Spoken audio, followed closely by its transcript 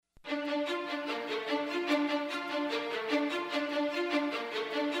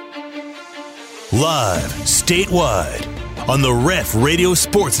Live, statewide, on the Ref Radio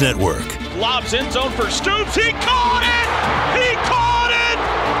Sports Network. Lobs end zone for Stoops. He caught it! He caught it!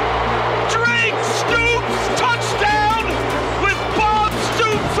 Drake Stoops, touchdown with Bob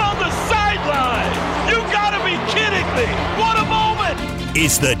Stoops on the sideline. You gotta be kidding me. What a moment.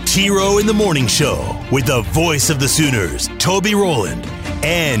 It's the T-Row in the Morning Show with the voice of the Sooners, Toby Rowland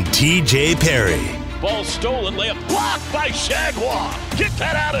and TJ Perry. Ball stolen, layup blocked by Shagwah. Get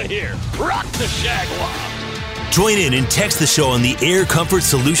that out of here. Rock the Shagwah. Join in and text the show on the Air Comfort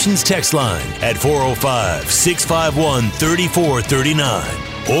Solutions text line at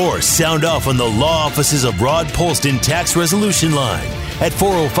 405-651-3439. Or sound off on the law offices of Rod Polston Tax Resolution line at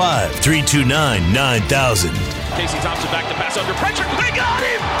 405-329-9000. Casey Thompson back to pass under pressure. They got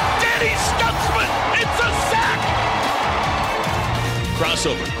him! Danny Stutzman! It's a sack!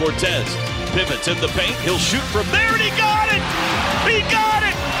 Crossover, Cortez pivots in the paint. He'll shoot from there, and he got it! He got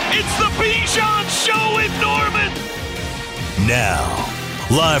it! It's the Bijan Show in Norman! Now,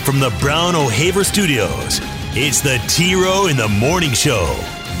 live from the Brown O'Haver Studios, it's the T-Row in the Morning Show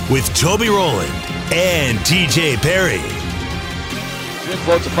with Toby Rowland and TJ Perry. Jim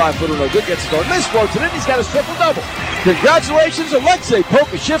floats a 5-footer, no good, gets started. Misfloats it in, he's got his triple-double. Congratulations, Alexei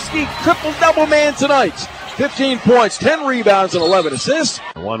Pokashevsky, triple-double man tonight. 15 points, 10 rebounds, and 11 assists.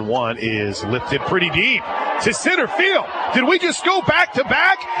 1-1 is lifted pretty deep to center field. Did we just go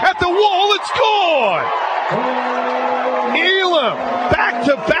back-to-back? At the wall, it's gone! Elam,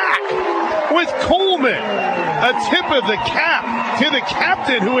 back-to-back with Coleman. A tip of the cap to the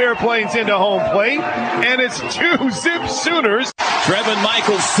captain who airplanes into home plate. And it's 2-zip Sooners. Trevin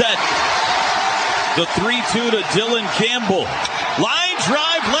Michaels set. The 3-2 to Dylan Campbell. Line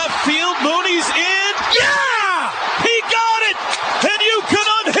drive left field. Mooney's in. Yeah! He got it! And you can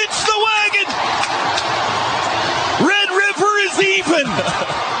unhitch the wagon! Red River is even!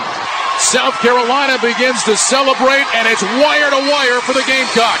 South Carolina begins to celebrate, and it's wire to wire for the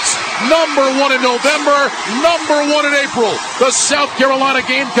Gamecocks. Number 1 in November, number 1 in April. The South Carolina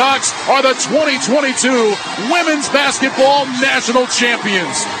Gamecocks are the 2022 Women's Basketball National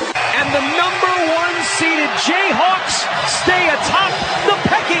Champions. And the number 1 seeded Jayhawks stay atop the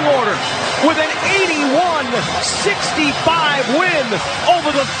pecking order with an 81-65 win over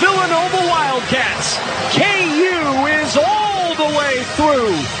the Villanova Wildcats. KU is all the way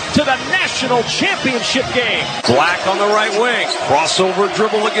through to the national championship game. Black on the right wing. Crossover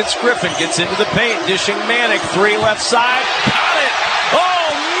dribble against Griffin. Gets into the paint. Dishing Manick. 3 left side. Got it.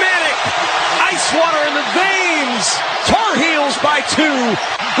 Oh, Manick. Ice water in the veins. Tar Heels by 2.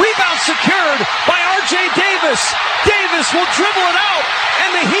 Rebound secured by R.J. Davis. Davis will dribble it out.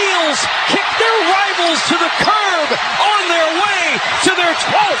 And the Heels kick their rivals to the curb on their way to their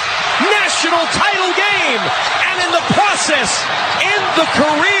 12th national title game. And in the process, end the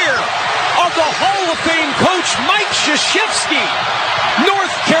career of the Hall of Fame coach Mike Krzyzewski.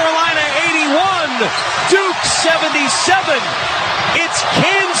 North Carolina 81, Duke 77. It's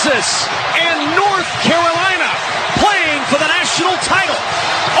Kansas and North Carolina playing for the national title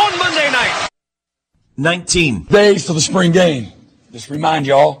on Monday night. 19 days to the spring game. Just remind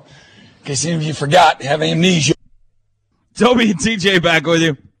y'all, in case any of you forgot, have amnesia. Toby and TJ back with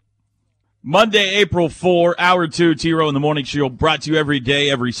you. Monday, April 4, Hour 2, T-Row in the Morning Show, brought to you every day,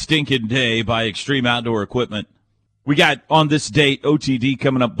 every stinking day by Extreme Outdoor Equipment. We got, on this date, OTD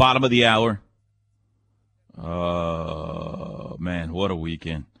coming up bottom of the hour. Man, what a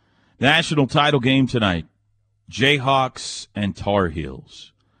weekend. National title game tonight. Jayhawks and Tar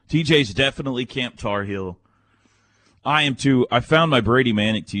Heels. TJ's definitely Camp Tar Heel. I am too. I found my Brady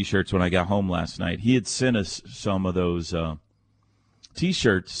Manick T-shirts when I got home last night. He had sent us some of those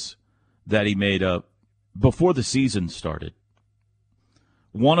T-shirts that he made up before the season started.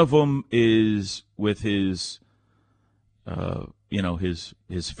 One of them is with his,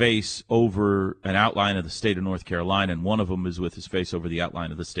 his face over an outline of the state of North Carolina, and one of them is with his face over the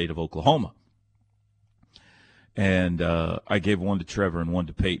outline of the state of Oklahoma. And I gave one to Trevor and one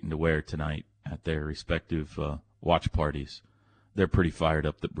to Peyton to wear tonight at their respective watch parties. They're pretty fired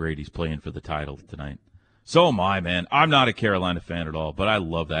up that Brady's playing for the title tonight. So am I, man. I'm not a Carolina fan at all, but I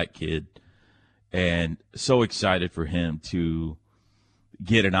love that kid. And so excited for him to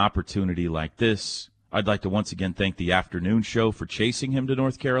get an opportunity like this. I'd like to once again thank the afternoon show for chasing him to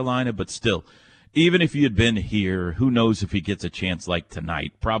North Carolina, but still, even if he had been here, who knows if he gets a chance like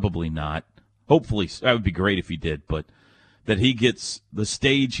tonight? Probably not. Hopefully, that would be great if he did, but that he gets the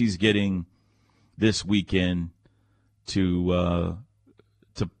stage he's getting this weekend to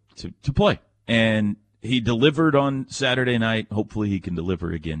play. And he delivered on Saturday night. Hopefully he can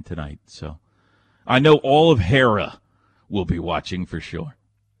deliver again tonight. So I know all of Hera will be watching for sure.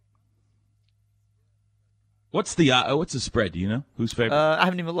 What's the spread? Do you know who's favored? I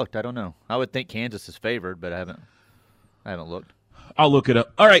haven't even looked. I don't know. I would think Kansas is favored, but I haven't looked. I'll look it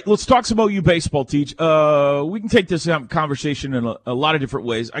up. All right, let's talk some OU baseball, Teach. We can take this conversation in a lot of different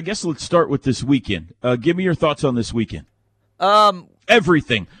ways. I guess let's start with this weekend. Give me your thoughts on this weekend.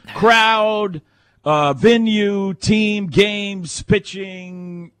 Everything. Crowd, venue, team, games,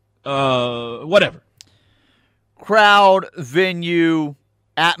 pitching, whatever. Crowd, venue,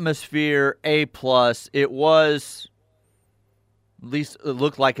 atmosphere, A+. It was, at least it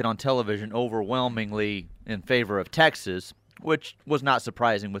looked like it on television, overwhelmingly in favor of Texas, which was not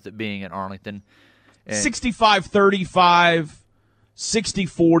surprising with it being in Arlington. 65-35,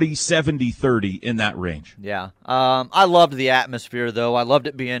 60-40, 70-30 in that range. Yeah. I loved the atmosphere, though. I loved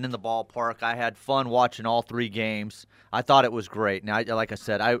it being in the ballpark. I had fun watching all three games. I thought it was great. Now, like I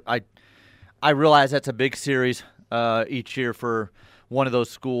said, I realize that's a big series each year for one of those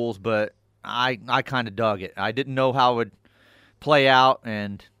schools, but I kind of dug it. I didn't know how it would play out,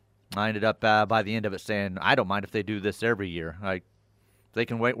 and I ended up by the end of it saying, I don't mind if they do this every year. They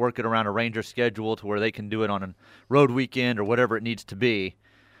can work it around a Ranger schedule to where they can do it on a road weekend or whatever it needs to be.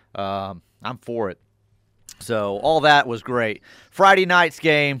 I'm for it. So all that was great. Friday night's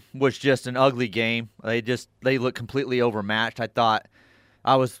game was just an ugly game. They looked completely overmatched. I thought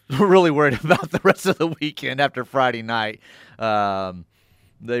I was really worried about the rest of the weekend after Friday night.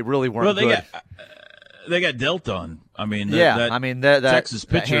 They really weren't good. They got dealt on. I mean, that Texas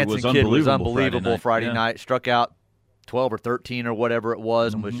pitcher Hansen was kid unbelievable Friday night. Struck out 12 or 13 or whatever it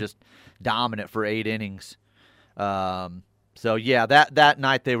was, and was Mm-hmm. just dominant for 8 innings. So yeah, that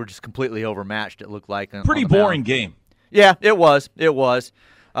night they were just completely overmatched. It looked like pretty boring game. Yeah, it was.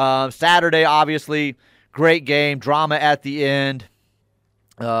 Saturday, obviously, great game, drama at the end.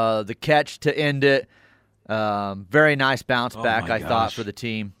 The catch to end it. Very nice bounce back, I thought, for the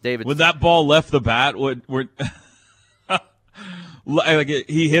team. David, when that ball left the bat, like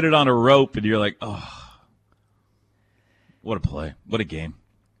he hit it on a rope, and you're like, oh, what a play, what a game.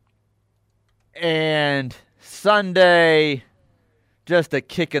 And Sunday, just a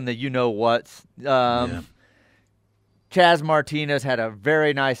kick in the you-know-whats. Chaz Martinez had a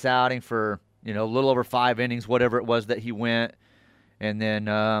very nice outing for a little over 5 innings, whatever it was that he went. And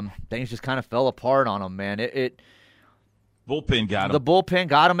then things just kind of fell apart on him, man. Bullpen got him. The bullpen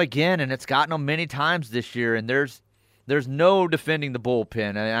got him again, and it's gotten him many times this year. And there's no defending the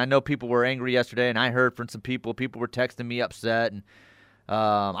bullpen. I know people were angry yesterday, and I heard from some people. People were texting me upset, and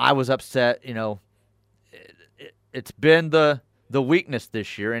I was upset. It's been the weakness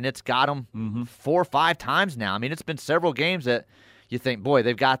this year, and it's got them 4 or 5 times now. I mean, it's been several games that you think, boy,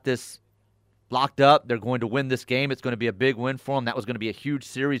 they've got this locked up. They're going to win this game. It's going to be a big win for them. That was going to be a huge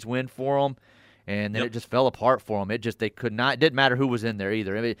series win for them. And then it just fell apart for them. They could not. It didn't matter who was in there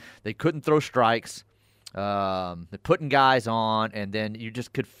either. I mean, they couldn't throw strikes. They're putting guys on, and then you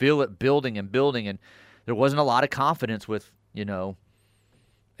just could feel it building and building. And there wasn't a lot of confidence with,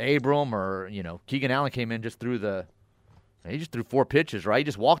 Abram or, Keegan Allen came in, he just threw 4 pitches, right? He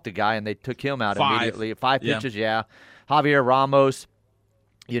just walked the guy, and they took him out immediately. 5 pitches, yeah. Javier Ramos,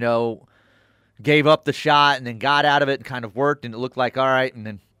 gave up the shot and then got out of it and kind of worked, and it looked like all right, and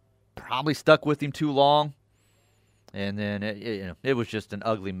then probably stuck with him too long. And then it was just an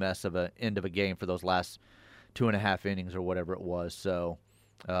ugly mess of an end of a game for those last 2.5 innings or whatever it was. So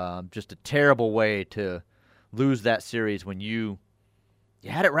just a terrible way to lose that series when you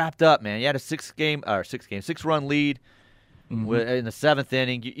had it wrapped up, man. You had a 6-run lead in the 7th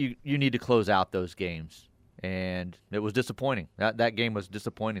inning. You need to close out those games, and it was disappointing. That game was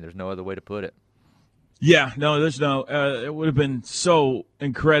disappointing. There's no other way to put it. Yeah, no, there's no. It would have been so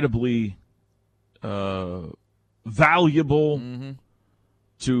incredibly valuable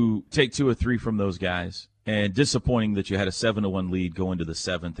to take 2 or 3 from those guys, and disappointing that you had a 7-1 lead going to the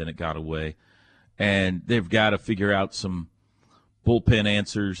 7th and it got away. And they've got to figure out some bullpen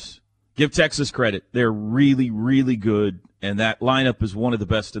answers. Give Texas credit; they're really, really good, and that lineup is one of the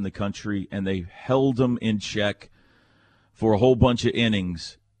best in the country. And they held them in check for a whole bunch of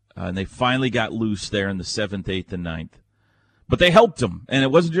innings. And they finally got loose there in the 7th, 8th, and 9th. But they helped them, and it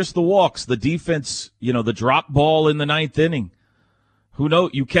wasn't just the walks. The defense, the drop ball in the 9th inning. Who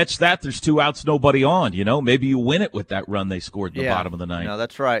knows? You catch that, there's 2 outs, nobody on. Maybe you win it with that run they scored in the bottom of the 9th. No,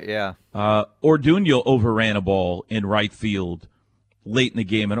 that's right, yeah. Orduña overran a ball in right field late in the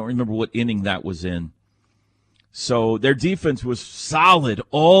game. I don't remember what inning that was in. So their defense was solid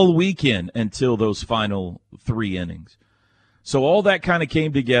all weekend until those final 3 innings. So all that kind of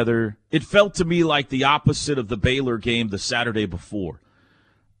came together. It felt to me like the opposite of the Baylor game the Saturday before.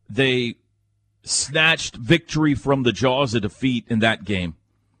 They snatched victory from the jaws of defeat in that game.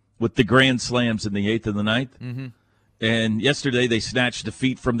 with the grand slams in the 8th and the 9th. Mm-hmm. And yesterday they snatched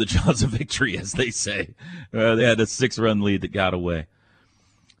defeat from the jaws of victory, as they say. They had a 6-run lead that got away.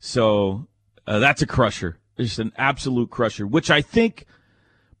 So that's a crusher. Just an absolute crusher, which I think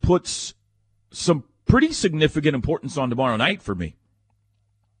puts some pretty significant importance on tomorrow night for me.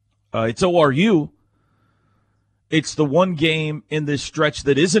 It's ORU. It's the one game in this stretch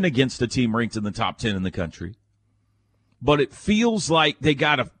that isn't against a team ranked in the top 10 in the country. But it feels like they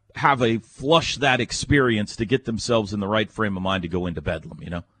got to have a flush that experience to get themselves in the right frame of mind to go into Bedlam, you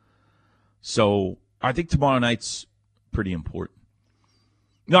know? So I think tomorrow night's pretty important.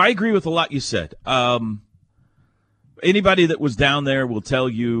 No, I agree with a lot you said. Anybody that was down there will tell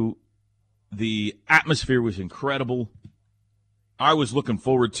you the atmosphere was incredible. I was looking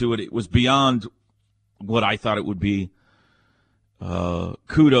forward to it. It was beyond what I thought it would be.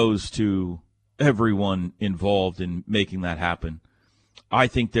 Kudos to everyone involved in making that happen. I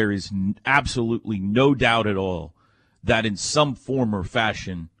think there is absolutely no doubt at all that in some form or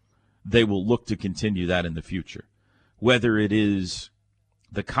fashion they will look to continue that in the future. Whether it is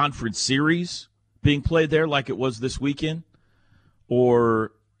the conference series being played there like it was this weekend,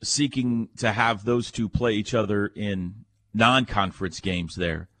 or seeking to have those two play each other in non-conference games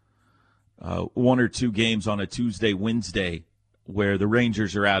there. 1 or 2 games on a Tuesday, Wednesday, where the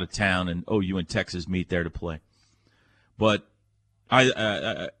Rangers are out of town and OU and Texas meet there to play. But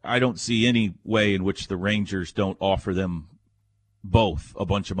I don't see any way in which the Rangers don't offer them both a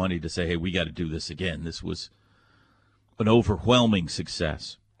bunch of money to say, hey, we got to do this again. This was an overwhelming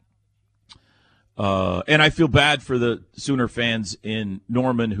success. And I feel bad for the Sooner fans in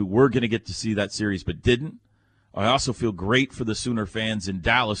Norman who were going to get to see that series but didn't. I also feel great for the Sooner fans in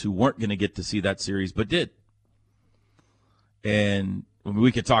Dallas who weren't going to get to see that series but did. And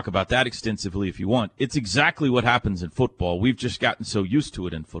we could talk about that extensively if you want. It's exactly what happens in football. We've just gotten so used to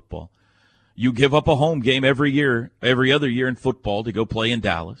it in football. You give up a home game every other year in football to go play in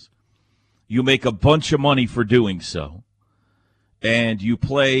Dallas. You make a bunch of money for doing so. And you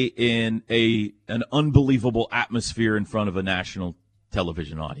play in an unbelievable atmosphere in front of a national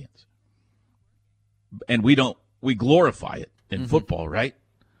television audience. And we glorify it in football, right?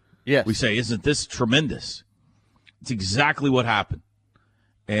 Yes. We say, isn't this tremendous? It's exactly what happened.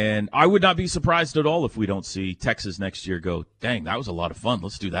 And I would not be surprised at all if we don't see Texas next year go, dang, that was a lot of fun.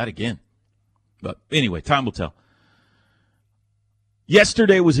 Let's do that again. But anyway, time will tell.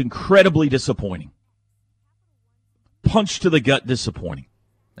 Yesterday was incredibly disappointing. Punch to the gut disappointing.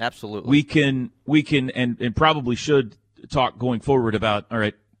 Absolutely. We can and probably should talk going forward about, all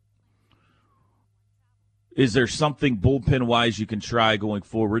right, is there something bullpen-wise you can try going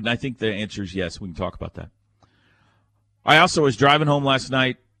forward? And I think the answer is yes. We can talk about that. I also was driving home last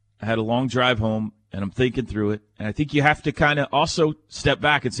night. I had a long drive home, and I'm thinking through it. And I think you have to kind of also step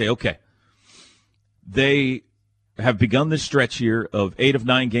back and say, okay, they have begun this stretch here of 8 of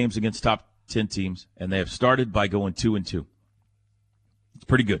 9 games against top 10 teams, and they have started by going 2-2. It's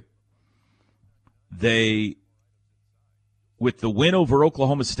pretty good. They, with the win over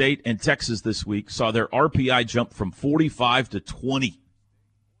Oklahoma State and Texas this week, saw their RPI jump from 45 to 20.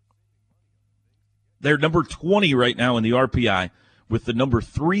 They're number 20 right now in the RPI with the number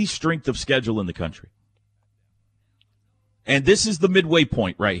 3 strength of schedule in the country. And this is the midway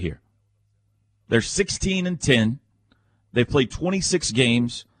point right here. They're 16-10. They've played 26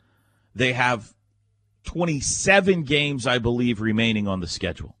 games. They have 27 games, I believe, remaining on the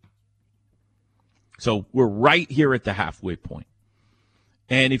schedule. So we're right here at the halfway point.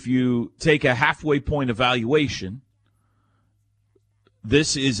 And if you take a halfway point evaluation,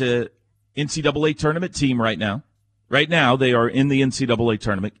 this is a NCAA tournament team right now. Right now, they are in the NCAA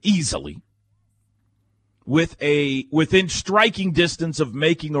tournament easily, within striking distance of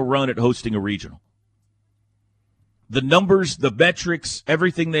making a run at hosting a regional. The numbers, the metrics,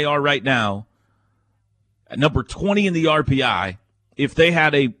 everything they are right now, at number 20 in the RPI, if they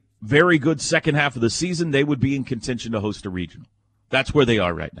had a very good second half of the season, they would be in contention to host a regional. That's where they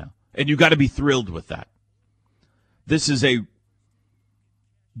are right now. And you got to be thrilled with that. This is a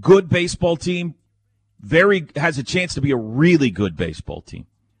good baseball team, has a chance to be a really good baseball team.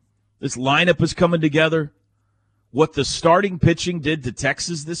 This lineup is coming together. What the starting pitching did to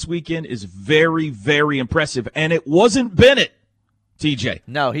Texas this weekend is very, very impressive. And it wasn't Bennett, TJ.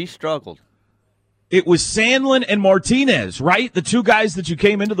 No, he struggled. It was Sandlin and Martinez, right? The two guys that you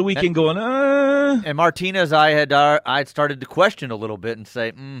came into the weekend going, And Martinez, I had started to question a little bit and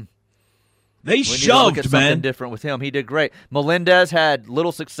say, They shoved, need to look at something different with him. He did great. Melendez had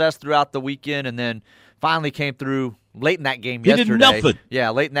little success throughout the weekend and then finally came through late in that game yesterday. He did nothing.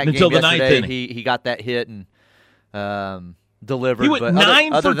 Yeah, late in that until game the yesterday, ninth inning. he got that hit and delivered. He went but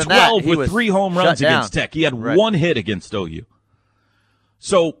 9 other for than 12 that, he with 3 home runs against Tech. He had one hit against OU.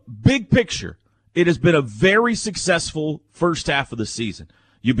 So, big picture, it has been a very successful first half of the season.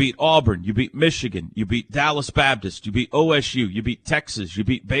 You beat Auburn, you beat Michigan, you beat Dallas Baptist, you beat OSU, you beat Texas, you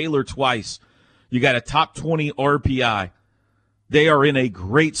beat Baylor twice. You got a top 20 RPI. They are in a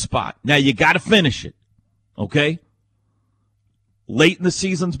great spot. Now, you got to finish it, okay? Late in the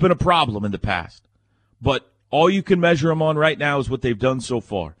season's been a problem in the past. But all you can measure them on right now is what they've done so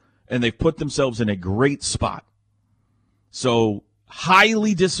far. And they've put themselves in a great spot. So,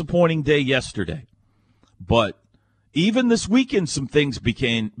 highly disappointing day yesterday. But even this weekend, some things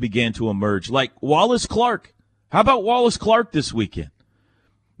began to emerge. Like Wallace Clark. How about Wallace Clark this weekend?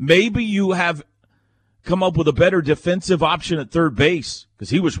 Maybe you have come up with a better defensive option at third base because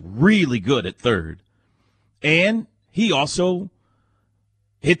he was really good at third. And he also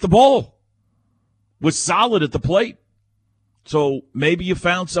hit the ball, was solid at the plate. So maybe you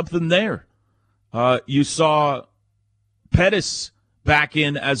found something there. You saw Pettis back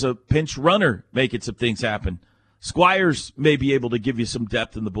in as a pinch runner, making some things happen. Squires may be able to give you some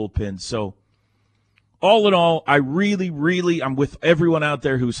depth in the bullpen. So all in all, I'm with everyone out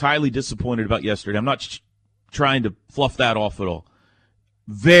there who's highly disappointed about yesterday. I'm not trying to fluff that off at all.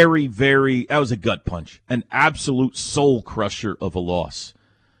 Very, that was a gut punch, an absolute soul crusher of a loss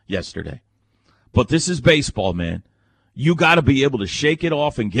yesterday. But this is baseball, man. You got to be able to shake it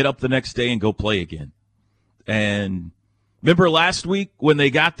off and get up the next day and go play again. And remember last week when they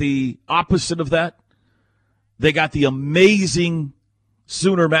got the opposite of that? They got the amazing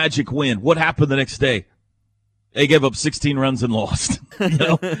Sooner Magic win. What happened the next day? They gave up 16 runs and lost.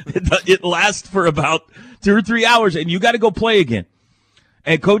 It lasts for about 2 or 3 hours, and you got to go play again.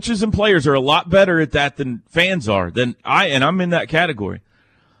 And coaches and players are a lot better at that than fans are. And I'm in that category.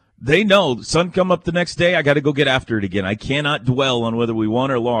 They know, sun come up the next day, I got to go get after it again. I cannot dwell on whether we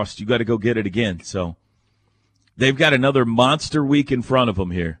won or lost. You got to go get it again. So they've got another monster week in front of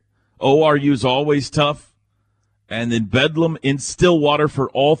them here. ORU's always tough. And then Bedlam in Stillwater for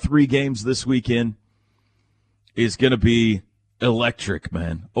all 3 games this weekend is going to be electric,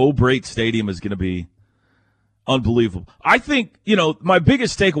 man. O'Brate Stadium is going to be unbelievable. I think, my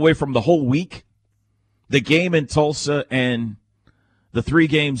biggest takeaway from the whole week, the game in Tulsa and the 3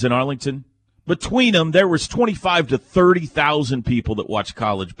 games in Arlington, between them, there was 25 to 30,000 people that watched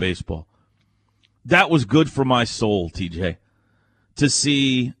college baseball. That was good for my soul, TJ, to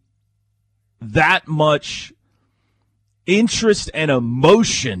see that much interest and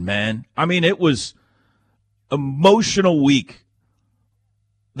emotion, man. I mean, it was emotional week.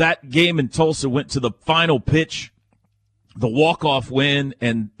 That game in Tulsa went to the final pitch, the walk-off win,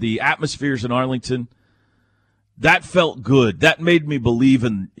 and the atmospheres in Arlington. That felt good. That made me believe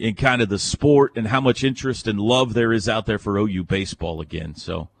in kind of the sport and how much interest and love there is out there for OU baseball again.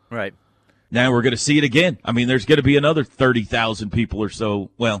 So right now we're going to see it again. I mean, there's going to be another 30,000 people or so.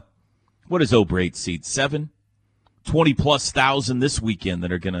 Well, what does O'Brate seat? 20+ thousand this weekend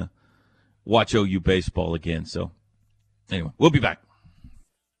that are going to watch OU baseball again. So anyway, we'll be back.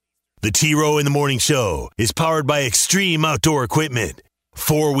 The T-Row in the Morning Show is powered by Extreme Outdoor Equipment.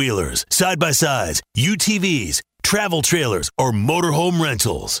 4-wheelers, side-by-sides, UTVs, travel trailers, or motorhome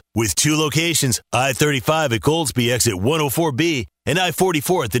rentals. With 2 locations, I-35 at Goldsby exit 104B and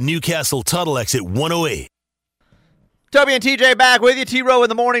I-44 at the Newcastle Tuttle exit 108. Toby and TJ back with you. T-Row in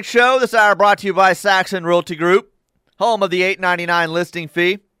the Morning Show. This hour brought to you by Saxon Realty Group, home of the $8.99 listing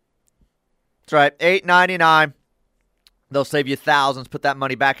fee. That's right, $8.99. They'll save you thousands, put that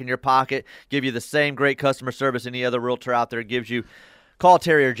money back in your pocket, give you the same great customer service any other realtor out there gives you. Call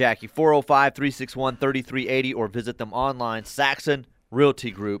Terry or Jackie, 405-361-3380, or visit them online,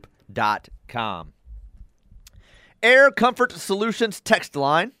 saxonrealtygroup.com. Air Comfort Solutions text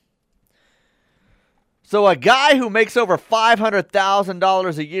line. So a guy who makes over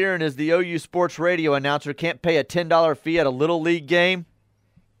 $500,000 a year and is the OU sports radio announcer can't pay a $10 fee at a Little League game?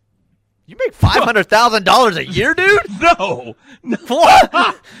 You make $500,000 a year, dude? No.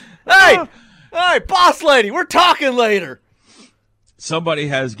 What? Hey, boss lady, we're talking later. Somebody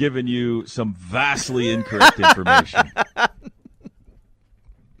has given you some vastly incorrect information.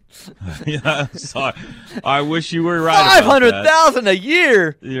 Yeah, sorry. I wish you were right about that. $500,000 a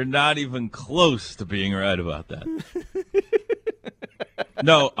year? You're not even close to being right about that.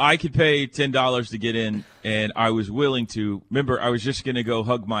 No, I could pay $10 to get in, and I was willing to. Remember, I was just going to go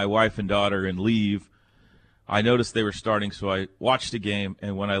hug my wife and daughter and leave. I noticed they were starting, so I watched a game,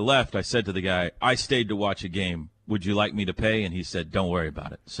 and when I left, I said to the guy, I stayed to watch a game. Would you like me to pay? And he said, don't worry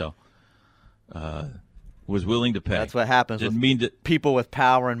about it. So was willing to pay. That's what happens Didn't mean to, people with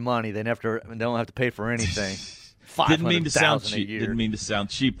power and money. They don't have to pay for anything. Didn't mean to sound cheap. year. Didn't mean to sound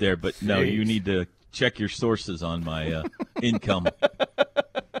cheap there, but no, you need to check your sources on my income.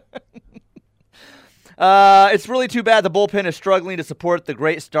 It's really too bad the bullpen is struggling to support the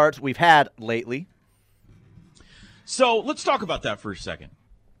great starts we've had lately. So let's talk about that for a second.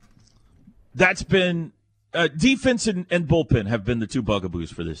 That's been defense and bullpen have been the two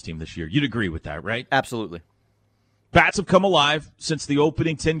bugaboos for this team this year. You'd agree with that, right? Absolutely. Bats have come alive since the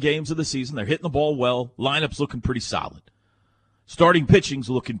opening 10 games of the season. They're hitting the ball well. Lineup's looking pretty solid. Starting pitching's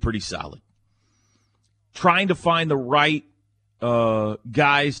looking pretty solid. Trying to find the right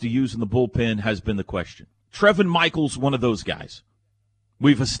guys to use in the bullpen has been the question. Trevin Michael's one of those guys.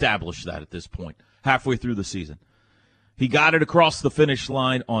 We've established that at this point, halfway through the season. He got it across the finish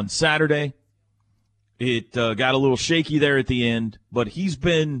line on Saturday. It got a little shaky there at the end, but he's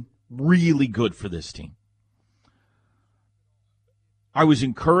been really good for this team. I was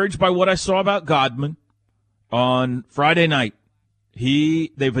encouraged by what I saw about Godman on Friday night.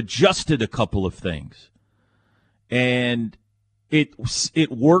 They've adjusted a couple of things, and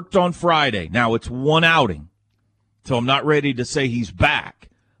it worked on Friday. Now it's one outing, so I'm not ready to say he's back,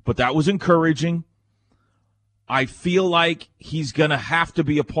 but that was encouraging. I feel like he's going to have to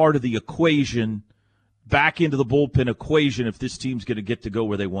be a part of the equation, back into the bullpen equation, if this team's going to get to go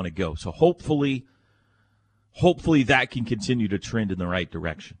where they want to go. So hopefully that can continue to trend in the right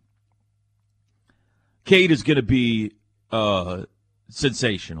direction. Cade is going to be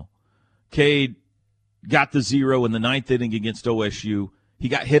sensational. Cade got the 0 in the ninth inning against OSU. He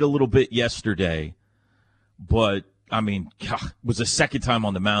got hit a little bit yesterday, but, God, it was the second time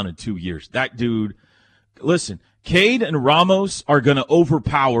on the mound in 2 years. That dude, listen, Cade and Ramos are going to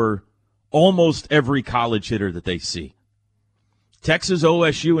overpower almost every college hitter that they see. Texas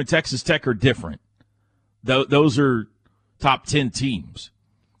OSU and Texas Tech are different. Those are top 10 teams.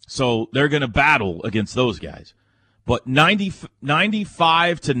 So they're going to battle against those guys. But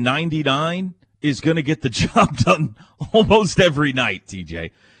 95 to 99 is going to get the job done almost every night,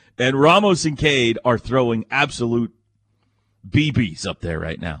 TJ. And Ramos and Cade are throwing absolute BBs up there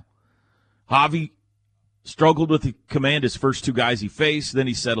right now. Javi struggled with the command his first two guys he faced. Then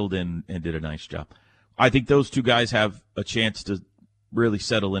he settled in and did a nice job. I think those two guys have a chance to really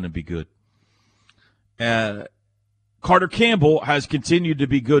settle in and be good. Carter Campbell has continued to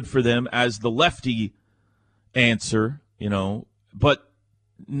be good for them as the lefty answer, but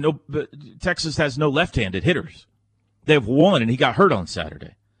Texas has no left-handed hitters. They have one, and he got hurt on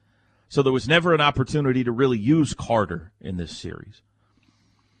Saturday. So there was never an opportunity to really use Carter in this series.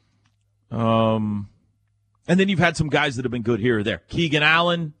 And then you've had some guys that have been good here or there. Keegan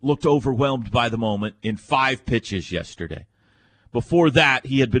Allen looked overwhelmed by the moment in 5 pitches yesterday. Before that,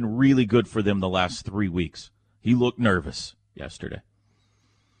 he had been really good for them the last 3 weeks. He looked nervous yesterday.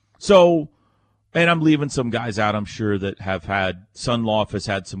 So, and I'm leaving some guys out, I'm sure, that have had, Sunloff has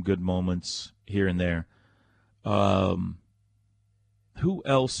had some good moments here and there. Who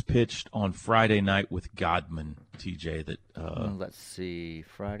else pitched on Friday night with Godman, TJ, that let's see,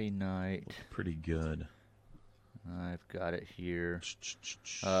 Friday night. Pretty good. I've got it here.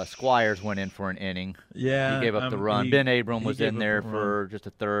 Squires went in for an inning. Yeah, he gave up the run. Ben Abram was in there for just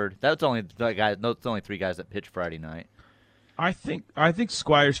a third. That's only the guy. That's only 3 guys that pitched Friday night. I think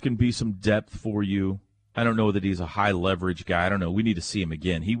Squires can be some depth for you. I don't know that he's a high leverage guy. I don't know. We need to see him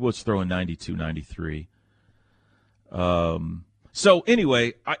again. He was throwing 92, 93. So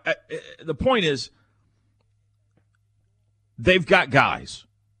anyway, the point is, they've got guys.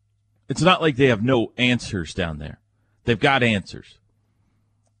 It's not like they have no answers down there. They've got answers.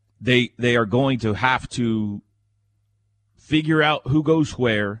 They are going to have to figure out who goes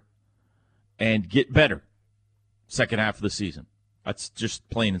where and get better second half of the season. That's just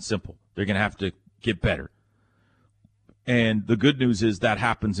plain and simple. They're going to have to get better. And the good news is that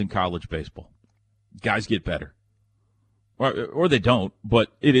happens in college baseball. Guys get better. Or they don't,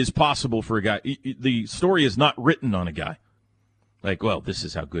 but it is possible for a guy. The story is not written on a guy. Like, well, this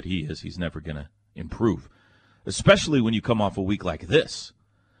is how good he is. He's never going to improve. Especially when you come off a week like this,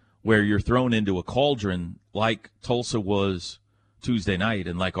 where you're thrown into a cauldron like Tulsa was Tuesday night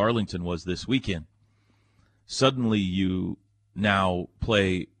and like Arlington was this weekend. Suddenly you now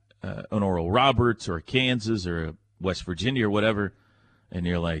play an Oral Roberts or a Kansas or a West Virginia or whatever, and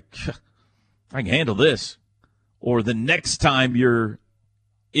you're like, I can handle this. Or the next time you're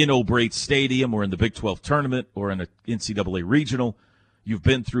in O'Brate Stadium or in the Big 12 tournament or in an NCAA regional, you've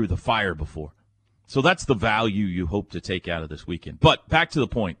been through the fire before. So that's the value you hope to take out of this weekend. But back to the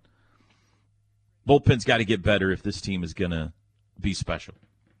point. Bullpen's got to get better if this team is going to be special.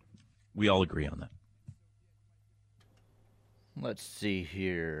 We all agree on that. Let's see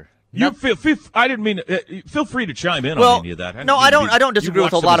here. I didn't mean. Feel free to chime in on any of that. No, I don't disagree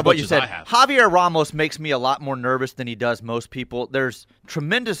with a lot of what you said. Javier Ramos makes me a lot more nervous than he does most people. There's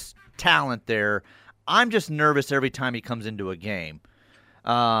tremendous talent there. I'm just nervous every time he comes into a game.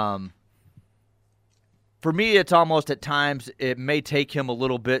 For me, it's almost at times it may take him a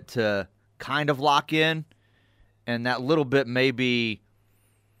little bit to kind of lock in, and that little bit may be,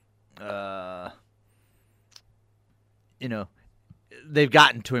 they've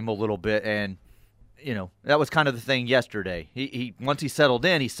gotten to him a little bit, and that was kind of the thing yesterday. He once he settled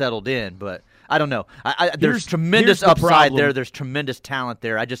in, but I don't know. There's tremendous upside there. There's tremendous talent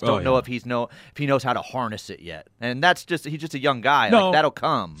there. I just don't know if he knows how to harness it yet. And he's just a young guy. No, like, that'll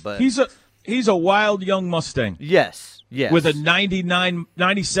come. But he's a wild young Mustang. Yes. With a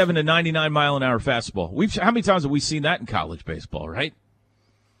 97 to 99 mile an hour fastball. How many times have we seen that in college baseball? Right.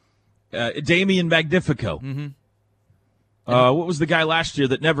 Damian Magnifico. Mm-hmm. What was the guy last year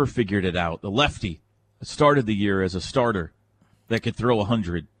that never figured it out? The lefty that started the year as a starter that could throw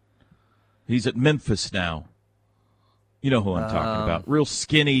 100. He's at Memphis now. You know who I'm talking about. Real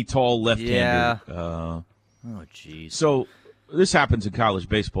skinny, tall left-hander. Yeah. Oh, jeez. So this happens in college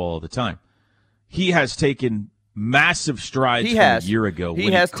baseball all the time. He has taken massive strides from a year ago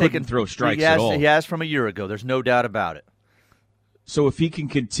when he couldn't throw strikes at all. He has from a year ago. There's no doubt about it. So if he can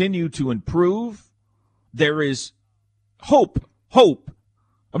continue to improve, there is hope.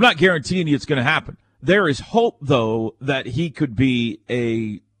 I'm not guaranteeing you it's going to happen. There is hope, though, that he could be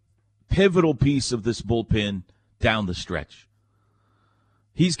a pivotal piece of this bullpen down the stretch.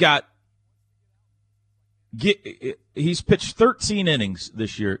 He's pitched 13 innings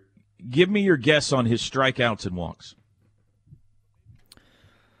this year. Give me your guess on his strikeouts and walks.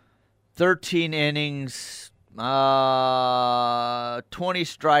 13 innings, 20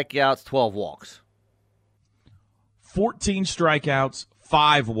 strikeouts, 12 walks. 14 strikeouts,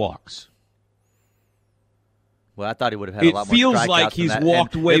 5 walks. Well, I thought he would have had a lot more strikeouts. It feels like he's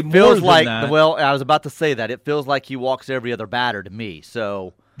walked way more than that. Well, I was about to say that. It feels like he walks every other batter to me.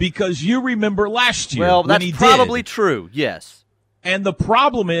 So because you remember last year well, when that's he probably did. True, yes. And the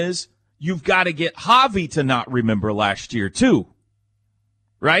problem is you've got to get Javi to not remember last year, too.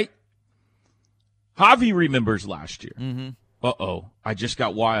 Right? Javi remembers last year. Mm-hmm. Uh-oh, I just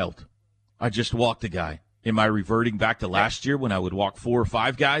got wild. I just walked a guy. Am I reverting back to last year when I would walk 4 or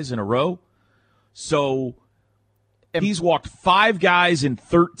 5 guys in a row? So he's walked 5 guys in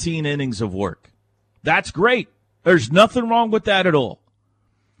 13 innings of work. That's great. There's nothing wrong with that at all.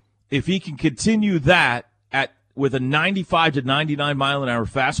 If he can continue that with a 95 to 99 mile an hour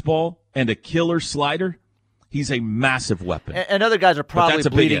fastball and a killer slider, he's a massive weapon. And other guys are probably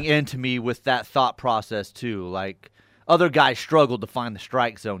bleeding into me with that thought process too. Like other guys struggled to find the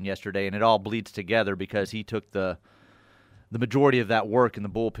strike zone yesterday, and it all bleeds together because he took the majority of that work in the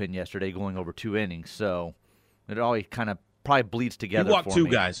bullpen yesterday, going over 2 innings. So it all kind of probably bleeds together. He walked for 2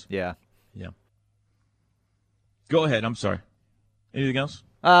 me. guys. Yeah. Go ahead. I'm sorry. Anything else?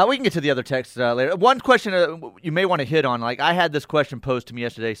 We can get to the other text later. One question you may want to hit on, like I had this question posed to me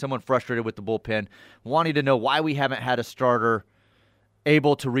yesterday, someone frustrated with the bullpen, wanting to know why we haven't had a starter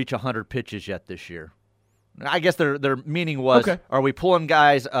able to reach 100 pitches yet this year. I guess their meaning was, Are we pulling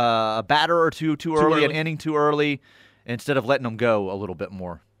guys a batter or two too early, an inning too early, instead of letting them go a little bit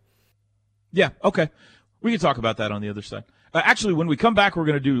more? Yeah, okay. We can talk about that on the other side. Actually, when we come back, we're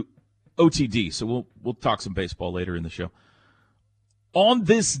going to do OTD, so we'll talk some baseball later in the show. On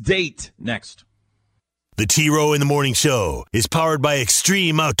this date, next. The T-Row in the Morning Show is powered by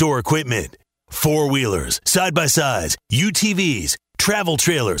Extreme Outdoor Equipment. 4-wheelers, side-by-sides, UTVs, travel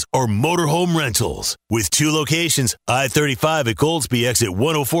trailers, or motorhome rentals. With 2 locations, I-35 at Goldsby exit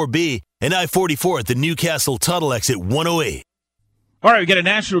 104B and I-44 at the Newcastle Tuttle exit 108. All right, we got a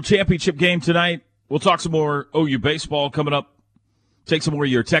national championship game tonight. We'll talk some more OU baseball coming up. Take some more of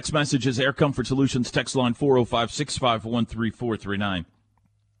your text messages. Air Comfort Solutions, text line 405-651-3439.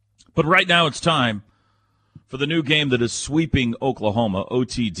 But right now it's time for the new game that is sweeping Oklahoma,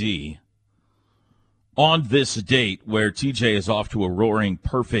 OTD, on this date where TJ is off to a roaring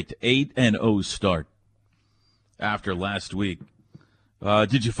perfect 8-0 start after last week.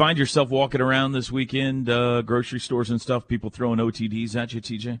 Did you find yourself walking around this weekend, grocery stores and stuff, people throwing OTDs at you,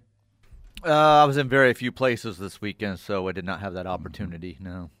 TJ? I was in very few places this weekend, so I did not have that opportunity.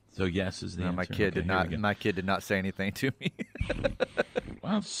 No. So yes is the answer. My kid did not. My kid did not say anything to me.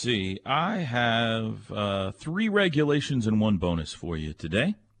 Well, let's see. I have 3 regulations and 1 bonus for you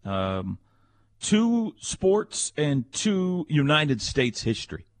today. 2 sports and 2 United States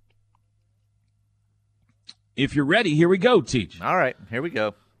history. If you're ready, here we go, Teach. All right, here we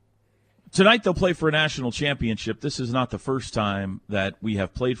go. Tonight they'll play for a national championship. This is not the first time that we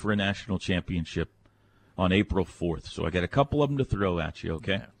have played for a national championship on April 4th. So I got a couple of them to throw at you,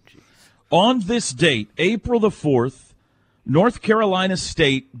 okay? On this date, April the 4th, North Carolina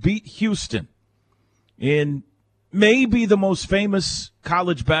State beat Houston in maybe the most famous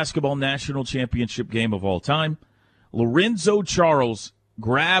college basketball national championship game of all time. Lorenzo Charles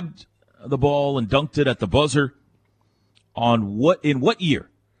grabbed the ball and dunked it at the buzzer in what year?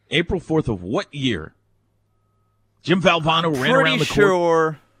 April 4th of what year? Jim Valvano ran around the court. Pretty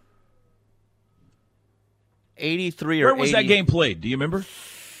sure 83 or 80. Where was that game played? Do you remember?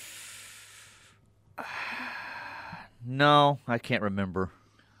 No, I can't remember.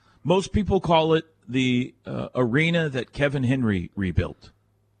 Most people call it the arena that Kevin Henry rebuilt.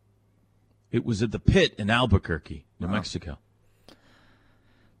 It was at the Pit in Albuquerque, New Mexico.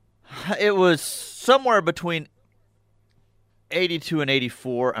 It was somewhere between 82 and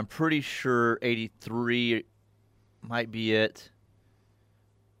 84. I'm pretty sure 83 might be it.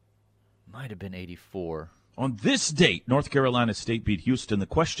 Might have been 84. On this date, North Carolina State beat Houston. The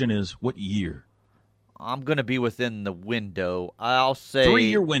question is, what year? I'm going to be within the window. I'll say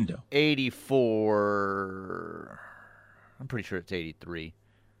 3-year window. 84. I'm pretty sure it's 83.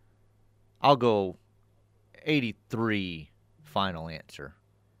 I'll go 83 final answer.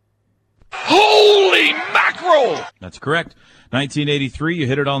 Holy mackerel! That's correct. 1983, you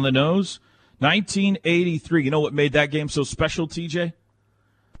hit it on the nose. 1983, you know what made that game so special, TJ?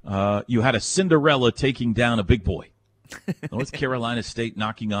 You had a Cinderella taking down a big boy. North Carolina State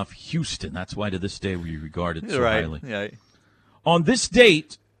knocking off Houston. That's why to this day we regard it so highly. Yeah. On this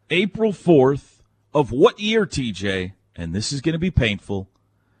date, April 4th, of what year, TJ, and this is going to be painful,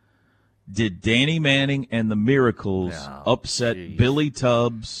 did Danny Manning and the Miracles upset Billy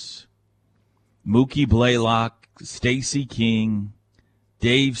Tubbs, Mookie Blaylock, Stacey King,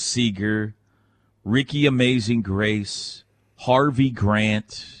 Dave Seeger, Ricky Amazing Grace, Harvey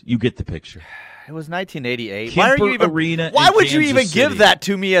Grant? You get the picture. It was 1988. Kemper Arena. Why would you Kansas even City. give that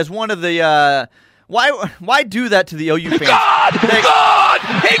to me as one of the? Why do that to the OU fans? God!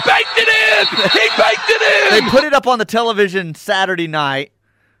 He baked it in! He baked it in! They put it up on the television Saturday night,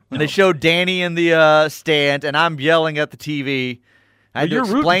 and they showed Danny in the stand, and I'm yelling at the TV. I had to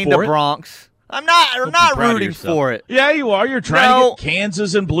explain to Bronx. I'm not rooting for it. Yeah, you are. You're trying to get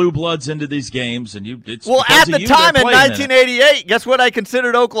Kansas and Blue Bloods into these games, and it's well, because at the of you time they're in playing 1988, guess what I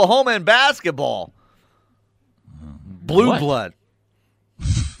considered Oklahoma in basketball? Blue blood.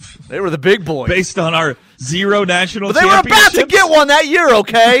 They were the big boys. Based on our 0 national but they were about to get one that year,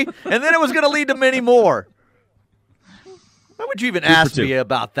 okay? And then it was going to lead to many more. Why would you even ask me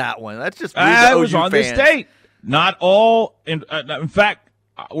about that one? That's just rude to it was OU on fans. this date. Not all. In fact,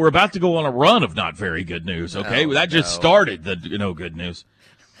 we're about to go on a run of not very good news, okay? That just started the good news.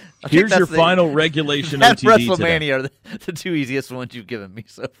 Here's your final regulation that OTD WrestleMania today. are the two easiest ones you've given me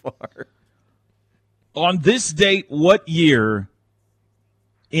so far. On this date, what year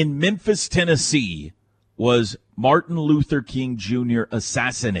in Memphis, Tennessee, was Martin Luther King Jr.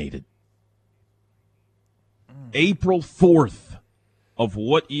 assassinated? April 4th of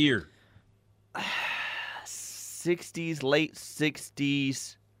what year? 60s, late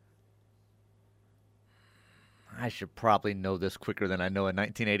 60s. I should probably know this quicker than I know a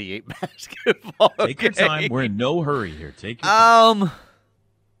 1988 basketball Take game. your time. We're in no hurry here. Take your time.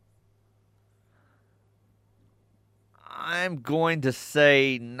 I'm going to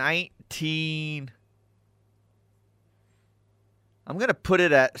say 19. I'm going to put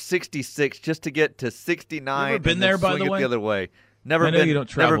it at 66 just to get to 69. You ever been and there, then by swing the it way? the other way. Never I know been. you don't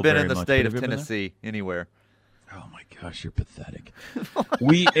travel never been very in the much, state but of have you been there? Tennessee anywhere. Oh, my gosh, you're pathetic.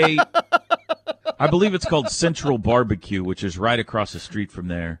 We ate, I believe it's called Central Barbecue, which is right across the street from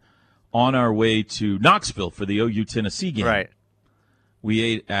there, on our way to Knoxville for the OU Tennessee game. Right. We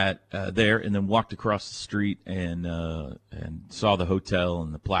ate at there and then walked across the street and saw the hotel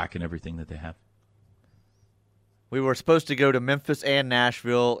and the plaque and everything that they have. We were supposed to go to Memphis and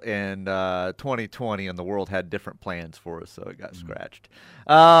Nashville in 2020, and the world had different plans for us, so it got scratched.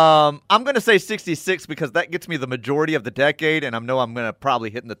 I'm going to say 66 because that gets me the majority of the decade, and I know I'm going to probably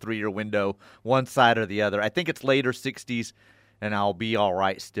hit in the 3-year window, one side or the other. I think it's later 60s, and I'll be all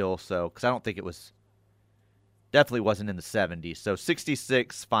right still, so because I don't think it was – definitely wasn't in the 70s. So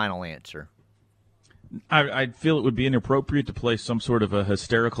 66, final answer. I feel it would be inappropriate to play some sort of a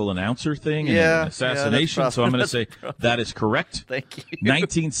hysterical announcer thing and an assassination, so I'm going to say that is correct. Thank you.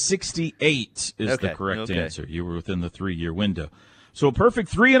 1968 is the correct answer. You were within the 3-year window. So a perfect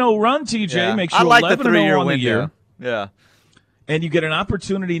 3-0 run, TJ, makes you 11-0 on the year. Yeah. and you get an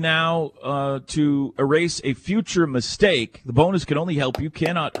opportunity now to erase a future mistake. The bonus can only help you,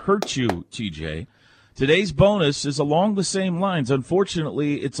 cannot hurt you, TJ. Today's bonus is along the same lines.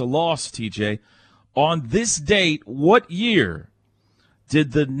 Unfortunately, it's a loss, TJ. On this date, what year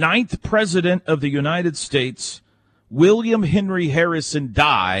did the 9th President of the United States, William Henry Harrison,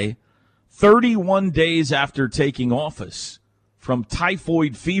 die 31 days after taking office from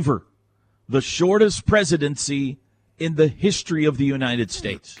typhoid fever? The shortest presidency in the history of the United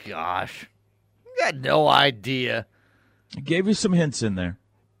States. Gosh, I had no idea. I gave you some hints in there.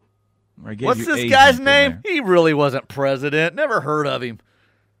 What's this guy's name? He really wasn't president. Never heard of him.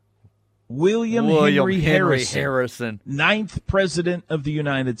 William Henry Harrison. 9th President of the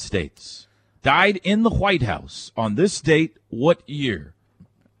United States. Died in the White House on this date. What year?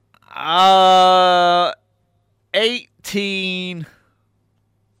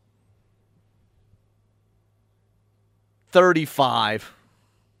 1835.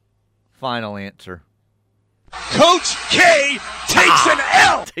 Final answer. Coach K takes an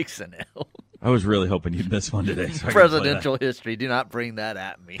L. Takes an L. I was really hoping you'd miss one today. So Presidential history. Do not bring that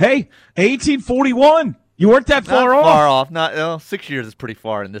at me. Hey, 1841. You weren't that far off. Far off. Not 6 years is pretty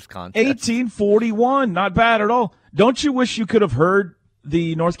far in this contest. 1841. Not bad at all. Don't you wish you could have heard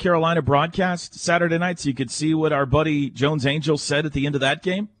the North Carolina broadcast Saturday night so you could see what our buddy Jones Angel said at the end of that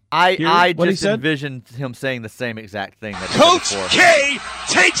game? I just envisioned him saying the same exact thing. That Coach K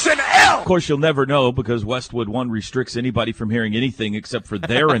takes an L. Of course, you'll never know because Westwood 1 restricts anybody from hearing anything except for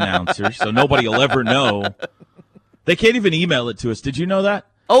their announcers, so nobody will ever know. They can't even email it to us. Did you know that?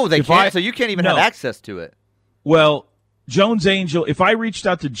 Oh, they can't? So you can't even have access to it. Well, Jones Angel, if I reached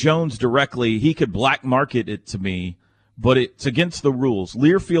out to Jones directly, he could black market it to me, but it's against the rules.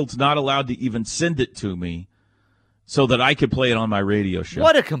 Learfield's not allowed to even send it to me so that I could play it on my radio show.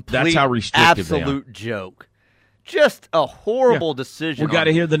 What a complete, That's how restrictive absolute joke. Just a horrible decision. We got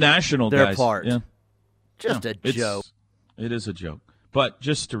to hear the national their guys. part. Yeah. Just a joke. It is a joke. But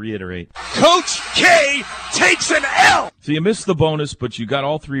just to reiterate, Coach K takes an L. So you missed the bonus, but you got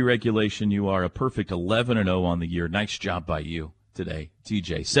all 3 regulation. You are a perfect 11-0 on the year. Nice job by you today,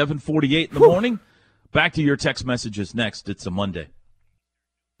 TJ. 7:48 in the morning. Back to your text messages next. It's a Monday.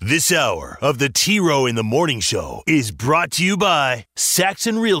 This hour of the T-Row in the Morning Show is brought to you by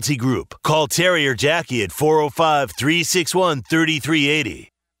Saxon Realty Group. Call Terry or Jackie at 405-361-3380.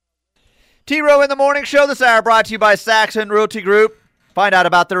 T-Row in the Morning Show this hour brought to you by Saxon Realty Group. Find out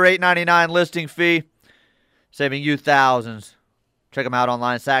about their $8.99 listing fee, saving you thousands. Check them out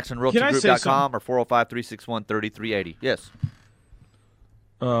online, saxonrealtygroup.com or 405-361-3380. Yes.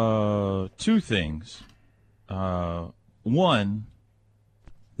 2 things. 1,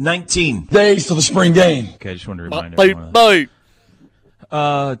 19 days to the spring game. Okay, I just wanted to remind everyone.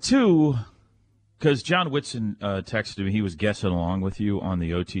 2, because John Whitson texted me, he was guessing along with you on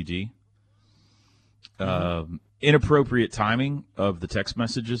the OTG. Inappropriate timing of the text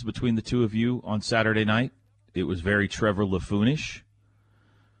messages between the two of you on Saturday night. It was very Trevor Laffoonish.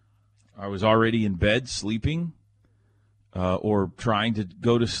 I was already in bed sleeping or trying to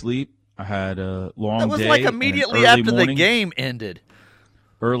go to sleep. I had a long day. That was like immediately after the game ended.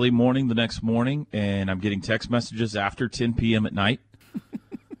 Early morning the next morning, and I'm getting text messages after 10 p.m. at night.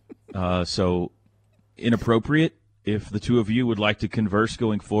 So inappropriate. If the two of you would like to converse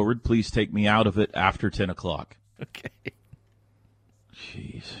going forward, please take me out of it after 10 o'clock. Okay.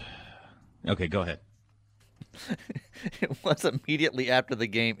 Jeez. Okay, go ahead. It was immediately after the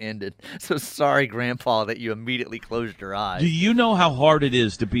game ended. So sorry, Grandpa, that you immediately closed your eyes. Do you know how hard it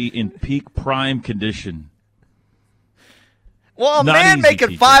is to be in peak prime condition? Well, a man making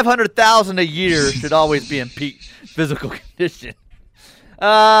 $500,000 a year should always be in peak physical condition.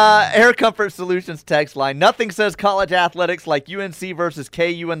 Air Comfort Solutions text line. Nothing says college athletics like UNC versus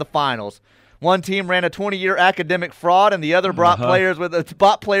KU in the finals. One team ran a 20-year academic fraud, and the other bought players with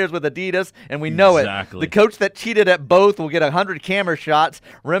Adidas, and we know it. The coach that cheated at both will get 100 camera shots,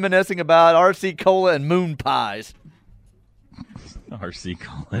 reminiscing about R.C. Cola and moon pies. R.C.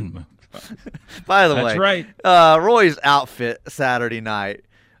 Cola and moon pies. By the way, that's right. Roy's outfit Saturday night.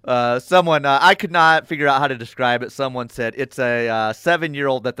 Someone, I could not figure out how to describe it. Someone said it's a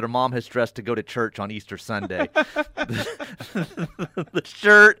 7-year-old that their mom has dressed to go to church on Easter Sunday. The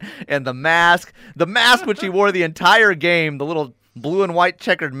shirt and the mask. The mask which he wore the entire game, the little blue and white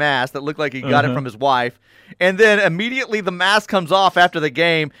checkered mask that looked like he got it from his wife. And then immediately the mask comes off after the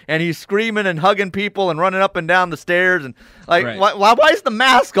game, and he's screaming and hugging people and running up and down the stairs. And like, why is the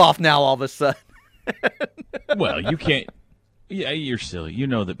mask off now all of a sudden? Well, you can't. Yeah, you're silly. You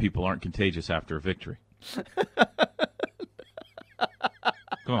know that people aren't contagious after a victory.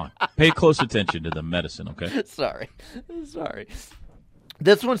 Come on. Pay close attention to the medicine, okay? Sorry.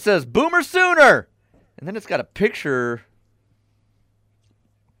 This one says, Boomer Sooner! And then it's got a picture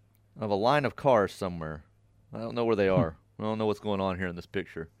of a line of cars somewhere. I don't know where they are. I don't know what's going on here in this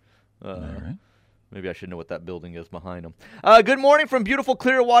picture. All right. Maybe I should know what that building is behind them. Good morning from beautiful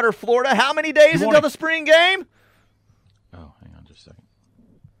Clearwater, Florida. How many days until the spring game? Oh, hang on just a second.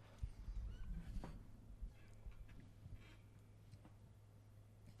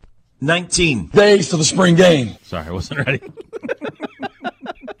 19 days to the spring game. Sorry, I wasn't ready.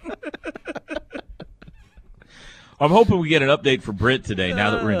 I'm hoping we get an update for Britt today.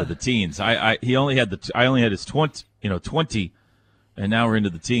 Now that we're into the teens, I only had his 20, and now we're into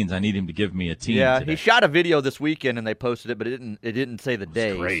the teens. I need him to give me a teen. Yeah, today. he shot a video this weekend and they posted it, but it didn't say the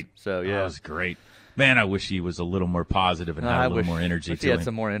days. Great. So yeah, that was great. Man, I wish he was a little more positive and had a little more energy. He had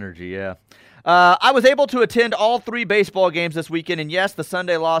some more energy. Yeah. I was able to attend all 3 baseball games this weekend, and yes, the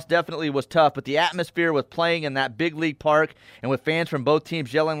Sunday loss definitely was tough, but the atmosphere with playing in that big league park and with fans from both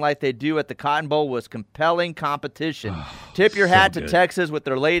teams yelling like they do at the Cotton Bowl was compelling competition. Tip your hat to Texas with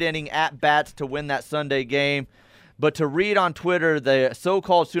their late-inning at-bats to win that Sunday game. But to read on Twitter the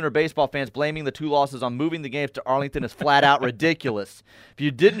so-called Sooner baseball fans blaming the 2 losses on moving the games to Arlington is flat out ridiculous. If you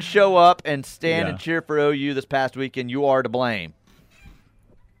didn't show up and stand and cheer for OU this past weekend, you are to blame.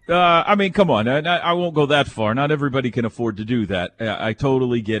 I mean, come on. I won't go that far. Not everybody can afford to do that. I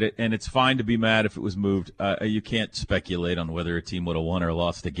totally get it, and it's fine to be mad if it was moved. You can't speculate on whether a team would have won or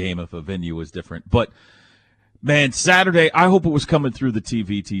lost a game if a venue was different. But, man, Saturday, I hope it was coming through the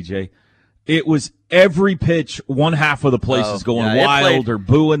TV, TJ. It was every pitch, one half of the place is going wild or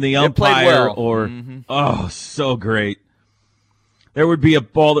booing the umpire or so great. There would be a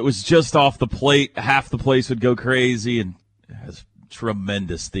ball that was just off the plate. Half the place would go crazy, and it has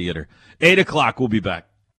tremendous theater. 8 o'clock, we'll be back.